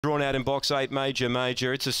Drawn out in box 8,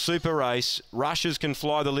 Major. It's a super race. Rushers can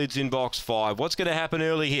fly the lids in box 5. What's going to happen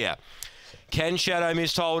early here? Can Shadow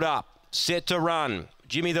Mist hold up? Set to run.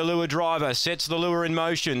 Jimmy the lure driver sets the lure in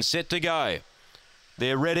motion. Set to go.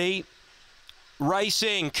 They're ready.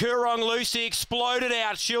 Racing. Kurong Lucy exploded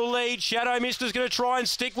out. She'll lead. Shadow Mist is going to try and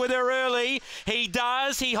stick with her early. He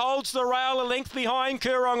does. He holds the rail a length behind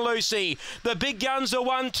Kurong Lucy. The big guns are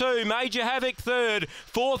 1-2. Major Havoc third.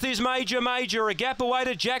 Fourth is Major. A gap away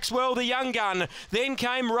to Jackswell, the young gun. Then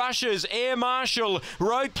came Rushers. Air Marshal.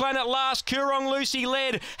 Road Planet last. Kurong Lucy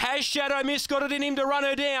led. Has Shadow Mist got it in him to run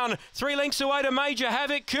her down? 3 lengths away to Major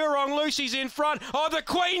Havoc. Kurong Lucy's in front. Oh, the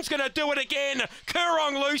Queen's going to do it again.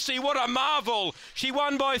 Kurong Lucy, what a marvel. She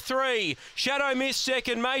won by 3. Shadow Mist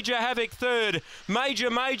second, Major Havoc third. Major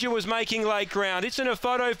was making late ground. It's in a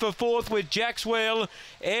photo for fourth with Jackswell,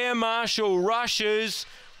 Air Marshal, Rushers.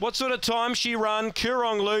 What sort of time she run?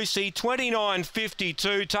 Kurong Lucy,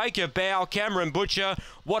 29.52. Take a bow, Cameron Butcher.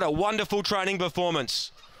 What a wonderful training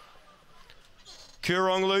performance.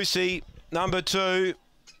 Kurong Lucy, number 2.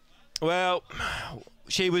 Well,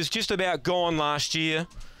 she was just about gone last year.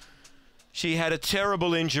 She had a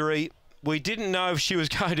terrible injury. We didn't know if she was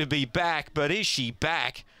going to be back, but is she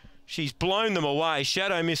back? She's blown them away.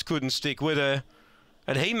 Shadow Mist couldn't stick with her.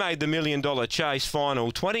 And he made the $1 million chase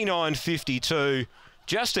final. 29.52,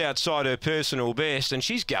 just outside her personal best, and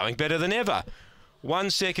she's going better than ever.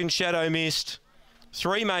 1 second Shadow Mist,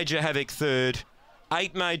 3 Major Havoc third,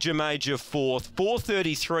 8 Major fourth,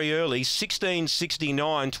 4.33 early, 16.69,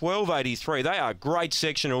 12.83. They are great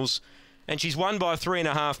sectionals. And she's won by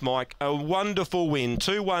 3.5, Mike. A wonderful win.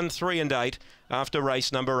 2, 1, 3 and 8 after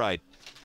race number 8.